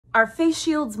Are face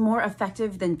shields more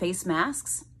effective than face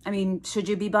masks? I mean, should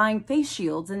you be buying face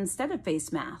shields instead of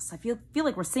face masks? I feel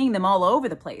like we're seeing them all over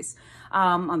the place.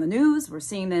 On the news, we're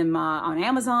seeing them on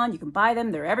Amazon. You can buy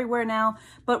them. They're everywhere now.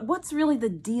 But what's really the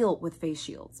deal with face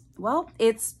shields? Well,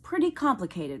 it's pretty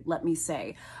complicated, let me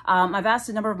say. I've asked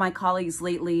a number of my colleagues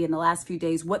lately in the last few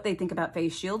days what they think about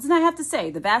face shields. And I have to say,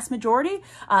 the vast majority,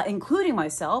 including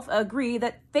myself, agree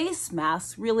that face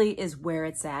masks really is where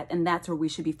it's at. And that's where we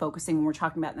should be focusing when we're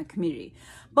talking about in the community.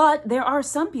 But there are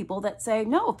some people that say,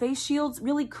 no, face shields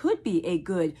really could be a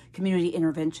good community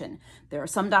intervention. There are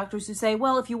some doctors who say,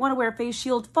 well, if you want to wear a face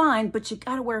shield, fine, but you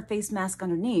got to wear a face mask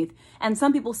underneath. And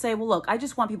some people say, well, look, I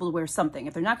just want people to wear something.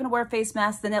 If they're not going to wear a face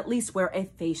mask, then at least wear a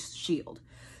face shield.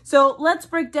 So let's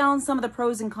break down some of the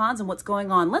pros and cons and what's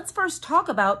going on. Let's first talk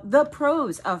about the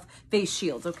pros of face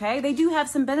shields, okay? They do have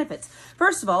some benefits.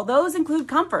 First of all, those include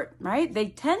comfort, right? They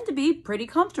tend to be pretty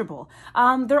comfortable.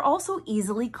 They're also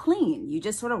easily clean. You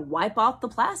just sort of wipe off the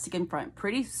plastic in front,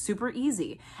 pretty super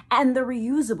easy. And they're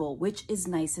reusable, which is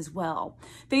nice as well.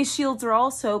 Face shields are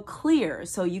also clear,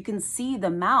 so you can see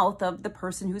the mouth of the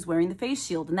person who's wearing the face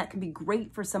shield, and that can be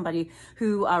great for somebody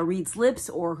who reads lips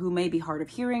or who may be hard of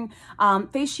hearing.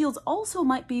 Face shields also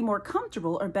might be more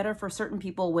comfortable or better for certain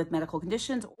people with medical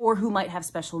conditions or who might have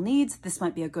special needs. This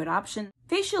might be a good option.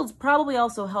 Face shields probably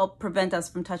also help prevent us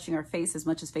from touching our face as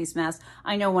much as face masks.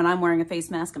 I know when I'm wearing a face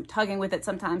mask, I'm tugging with it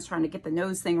sometimes trying to get the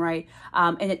nose thing right.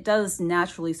 And it does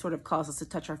naturally sort of cause us to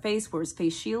touch our face, whereas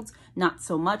face shields, not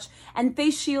so much. And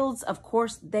face shields, of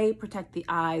course, they protect the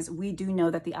eyes. We do know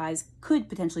that the eyes could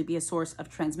potentially be a source of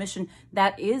transmission.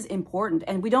 That is important,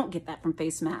 and we don't get that from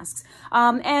face masks.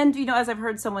 And, you know, as I've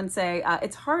heard someone say,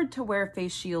 it's hard to wear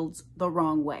face shields the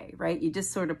wrong way, right? You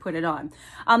just sort of put it on.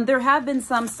 There have been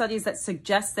some studies that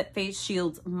suggest that face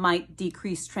shields might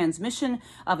decrease transmission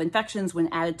of infections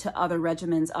when added to other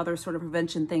regimens, other sort of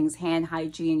prevention things, hand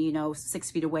hygiene, you know,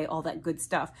 6 feet away, all that good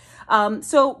stuff.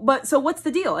 So what's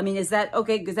the deal? I mean, is that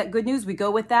okay? Is that good news? We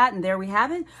go with that and there we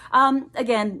have it.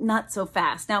 Again, not so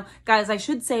fast. Now, guys, I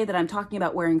should say that I'm talking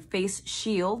about wearing face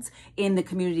shields in the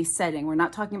community setting. We're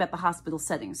not talking about the hospital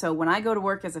setting. So when I go to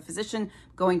work as a physician,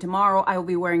 going tomorrow, I will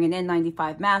be wearing an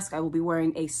N95 mask. I will be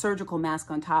wearing a surgical mask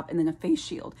on top and then a face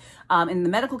shield. In the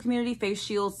medical community, face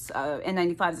shields,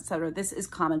 N95s, etc., this is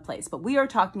commonplace. But we are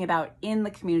talking about in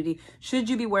the community, should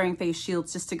you be wearing face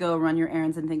shields just to go run your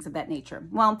errands and things of that nature?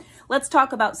 Well, let's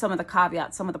talk about some of the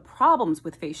caveats, some of the problems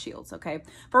with face shields, okay?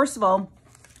 First of all,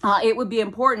 it would be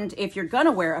important if you're going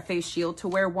to wear a face shield to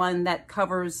wear one that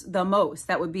covers the most.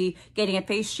 That would be getting a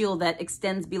face shield that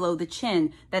extends below the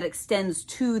chin, that extends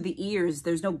to the ears.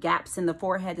 There's no gaps in the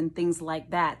forehead and things like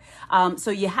that.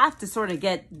 So you have to sort of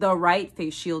get the right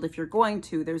face shield if you're going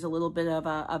to. There's a little bit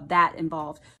of that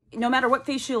involved. No matter what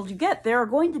face shield you get, there are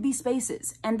going to be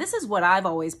spaces. And this is what I've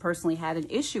always personally had an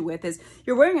issue with is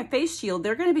you're wearing a face shield,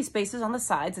 there are going to be spaces on the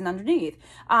sides and underneath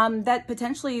that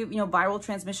potentially, you know, viral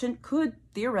transmission could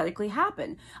theoretically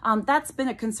happen. That's been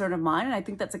a concern of mine, and I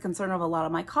think that's a concern of a lot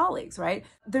of my colleagues, right?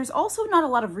 There's also not a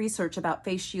lot of research about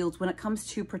face shields when it comes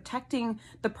to protecting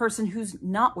the person who's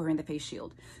not wearing the face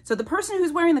shield. So the person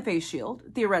who's wearing the face shield,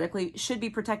 theoretically, should be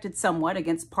protected somewhat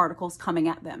against particles coming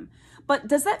at them. But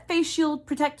does that face shield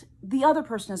protect the other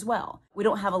person as well? We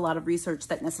don't have a lot of research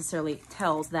that necessarily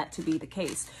tells that to be the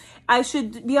case. I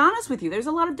should be honest with you, there's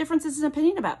a lot of differences in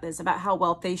opinion about this, about how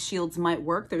well face shields might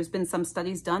work. There's been some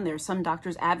studies done. There's some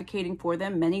doctors advocating for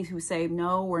them, many who say,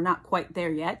 no, we're not quite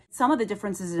there yet. Some of the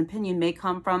differences in opinion may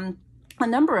come from a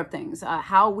number of things,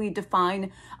 how we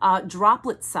define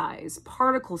droplet size,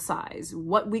 particle size,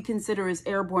 what we consider as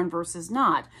airborne versus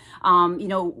not, you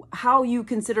know, how you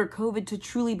consider COVID to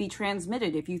truly be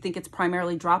transmitted, if you think it's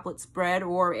primarily droplet spread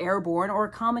or airborne or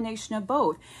a combination of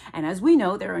both. And as we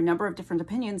know, there are a number of different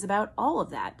opinions about all of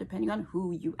that, depending on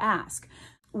who you ask.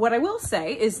 What I will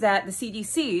say is that the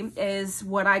CDC is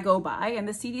what I go by, and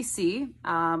the CDC,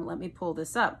 let me pull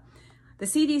this up. The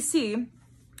CDC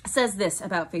says this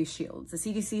about face shields. The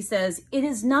CDC says, it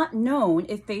is not known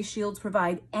if face shields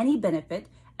provide any benefit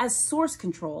as source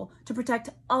control to protect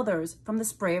others from the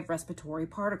spray of respiratory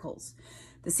particles.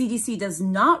 The CDC does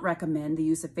not recommend the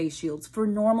use of face shields for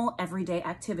normal everyday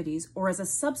activities or as a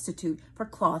substitute for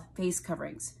cloth face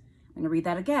coverings. I'm going to read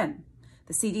that again.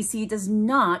 The CDC does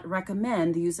not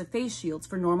recommend the use of face shields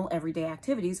for normal everyday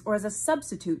activities or as a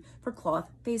substitute for cloth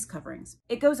face coverings.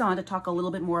 It goes on to talk a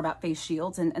little bit more about face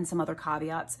shields and some other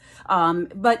caveats.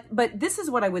 But this is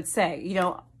what I would say. You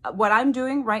know, what I'm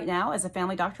doing right now as a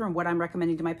family doctor and what I'm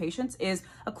recommending to my patients is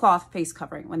a cloth face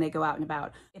covering when they go out and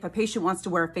about. If a patient wants to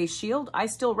wear a face shield, I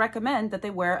still recommend that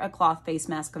they wear a cloth face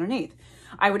mask underneath.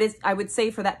 I would say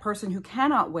for that person who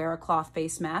cannot wear a cloth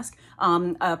face mask,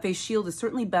 a face shield is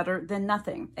certainly better than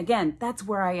nothing. Again, that's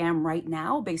where I am right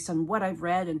now based on what I've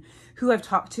read and who I've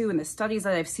talked to and the studies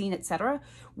that I've seen, etc.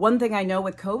 One thing I know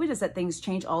with COVID is that things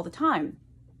change all the time.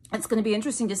 It's going to be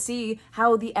interesting to see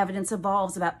how the evidence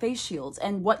evolves about face shields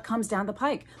and what comes down the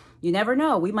pike. You never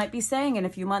know. We might be saying in a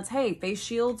few months, hey, face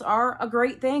shields are a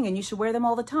great thing and you should wear them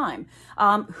all the time.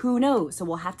 Who knows? So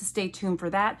we'll have to stay tuned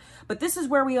for that. But this is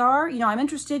where we are. You know, I'm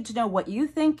interested to know what you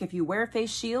think if you wear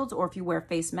face shields or if you wear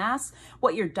face masks,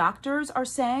 what your doctors are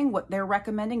saying, what they're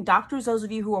recommending. Doctors, those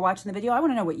of you who are watching the video, I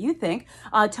want to know what you think.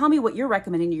 Tell me what you're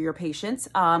recommending to your patients.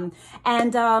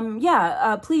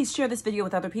 Please share this video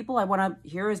with other people. I want to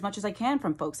hear as much as I can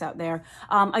from folks out there.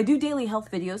 I do daily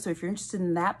health videos, so if you're interested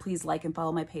in that, please like and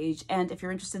follow my page. And if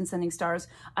you're interested in sending stars,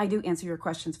 I do answer your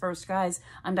questions first. Guys,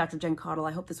 I'm Dr. Jen Caudle.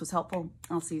 I hope this was helpful.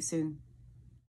 I'll see you soon.